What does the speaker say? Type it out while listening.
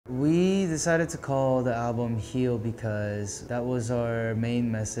decided to call the album Heal because that was our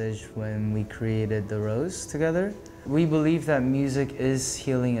main message when we created The Rose together. We believe that music is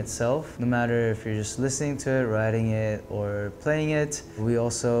healing itself, no matter if you're just listening to it, writing it, or playing it. We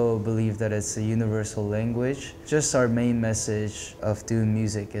also believe that it's a universal language. Just our main message of doing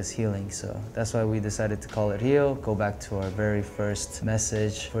music is healing, so that's why we decided to call it Heal, go back to our very first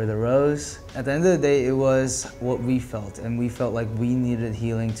message for The Rose. At the end of the day, it was what we felt, and we felt like we needed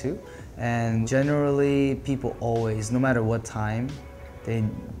healing too. And generally, people always, no matter what time,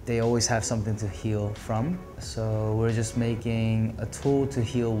 they always have something to heal from. So we're just making a tool to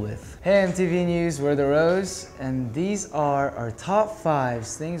heal with. Hey MTV News, we're The Rose, and these are our top 5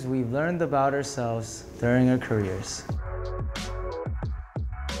 things we've learned about ourselves during our careers.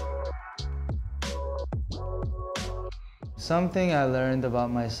 Something I learned about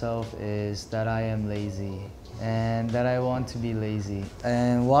myself is that I am lazy and that I want to be lazy.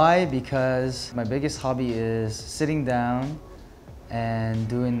 And why? Because my biggest hobby is sitting down and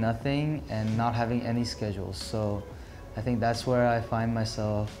doing nothing and not having any schedules. So I think that's where I find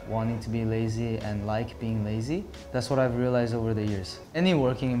myself wanting to be lazy and like being lazy. That's what I've realized over the years. Any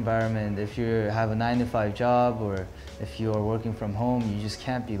working environment, if you have a 9-to-5 job or if you are working from home, you just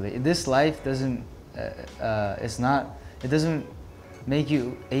can't be lazy. This life doesn't, it doesn't make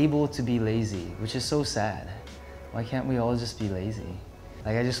you able to be lazy, which is so sad. Why can't we all just be lazy?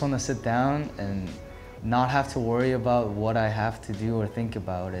 Like, I just want to sit down and not have to worry about what I have to do or think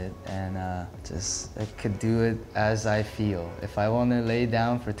about it, and I could do it as I feel. If I want to lay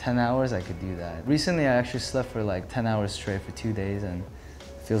down for 10 hours, I could do that. Recently, I actually slept for like 10 hours straight for 2 days, and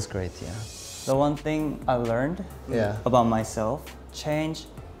it feels great, yeah. The one thing I learned about myself, change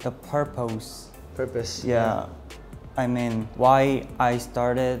the purpose. Purpose. Yeah. I mean, why I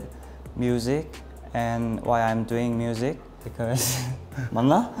started music and why I'm doing music. Because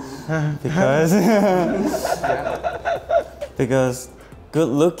맞나? Because good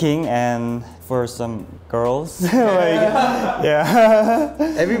looking and for some girls like, yeah.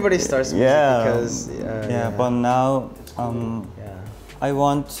 Everybody starts music because but now I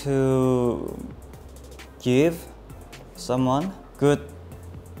want to give someone good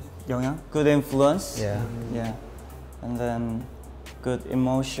영향, good influence. Yeah. And then good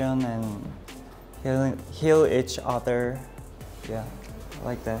emotion and heal each other. Yeah,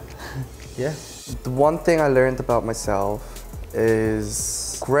 like that. Yeah. The one thing I learned about myself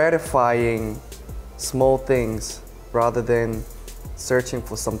is gratifying small things rather than searching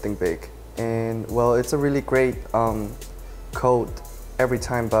for something big. And well, it's a really great quote every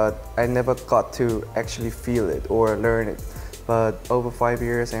time, but I never got to actually feel it or learn it. But over 5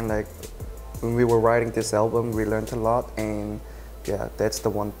 years, and like when we were writing this album, we learned a lot, and yeah, that's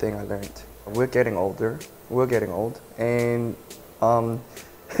the one thing I learned. We're getting older, we're getting old, and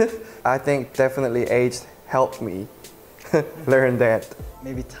I think definitely age helped me learn that.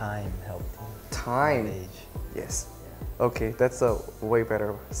 Maybe time helped. Time? Age. Yes. Okay, that's a way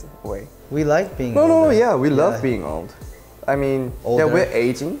better way. We like being older. older. Yeah, we love being old. I mean, yeah, we're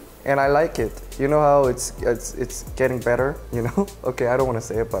aging, and I like it. You know how it's getting better, you know? Okay, I don't want to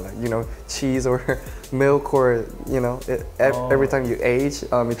say it, but like, you know, cheese or milk, or, you know, every time you age,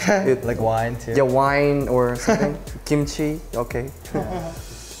 it like wine too. Yeah, wine or something. Kimchi, okay.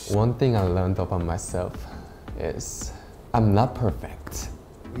 One thing I learned about myself is I'm not perfect.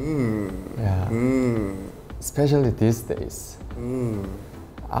 Especially these days.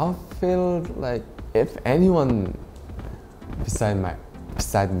 I feel like if anyone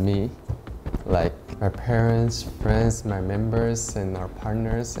beside me, like my parents, friends, my members, and our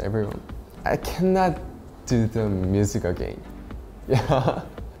partners, everyone, I cannot do the music again. Yeah.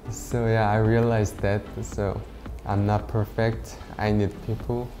 So yeah, I realized that. So I'm not perfect. I need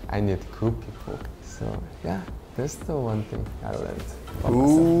people. I need good people. So yeah, that's the one thing I learned about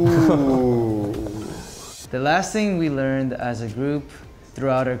myself. The last thing we learned as a group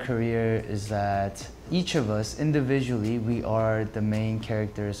throughout our career is that each of us individually, we are the main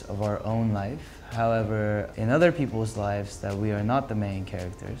characters of our own life. However, in other people's lives, that we are not the main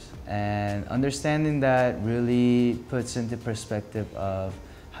characters. And understanding that really puts into perspective of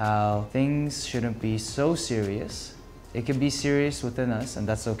how things shouldn't be so serious. It can be serious within us, and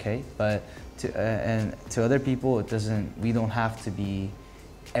that's okay. But to other people, it doesn't. We don't have to be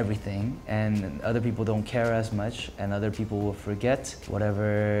everything, and other people don't care as much, and other people will forget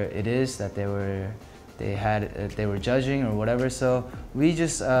whatever it is that they were judging or whatever. So we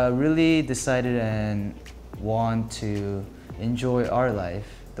just really decided and want to enjoy our life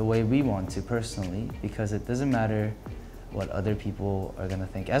the way we want to personally, because it doesn't matter what other people are gonna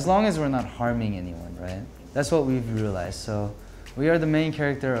think, as long as we're not harming anyone, right? That's what we've realized. So We are the main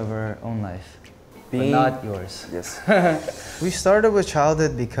character of our own life, but not yours. Yes. We started with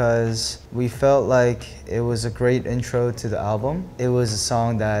Childhood because we felt like it was a great intro to the album. It was a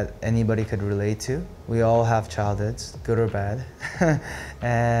song that anybody could relate to. We all have childhoods, good or bad.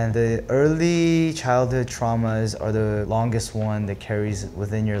 And the early childhood traumas are the longest one that carries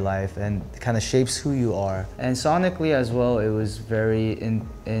within your life and kind of shapes who you are. And sonically as well, it was very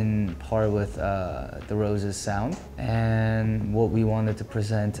in par with The Rose's sound and what we wanted to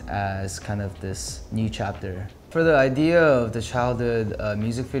present as kind of this new chapter. For the idea of the Childhood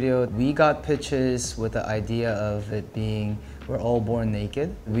music video, we got pitches with the idea of it being we're all born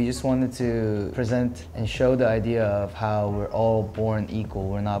naked. We just wanted to present and show the idea of how we're all born equal.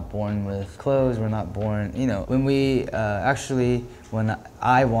 We're not born with clothes, we're not born, you know. When when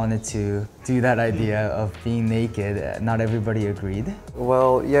I wanted to do that idea of being naked, not everybody agreed.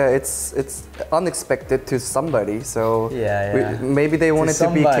 Well, yeah, it's unexpected to somebody, so Yeah. maybe they wanted to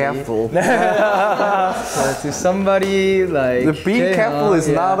be careful. To somebody like The being careful is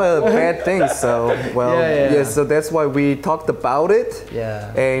not a bad thing, so well, Yeah. so that's why we talked about it.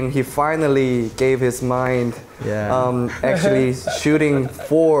 Yeah. And he finally gave his mind Yeah. actually shooting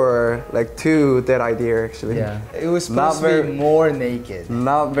to that idea actually. Yeah. It was supposed to be more naked.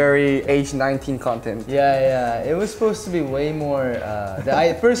 Not very age 19 content. Yeah. It was supposed to be way more.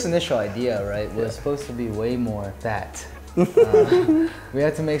 First initial idea, right, was supposed to be way more that. We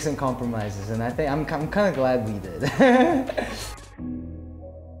had to make some compromises, and I think I'm kind of glad we did.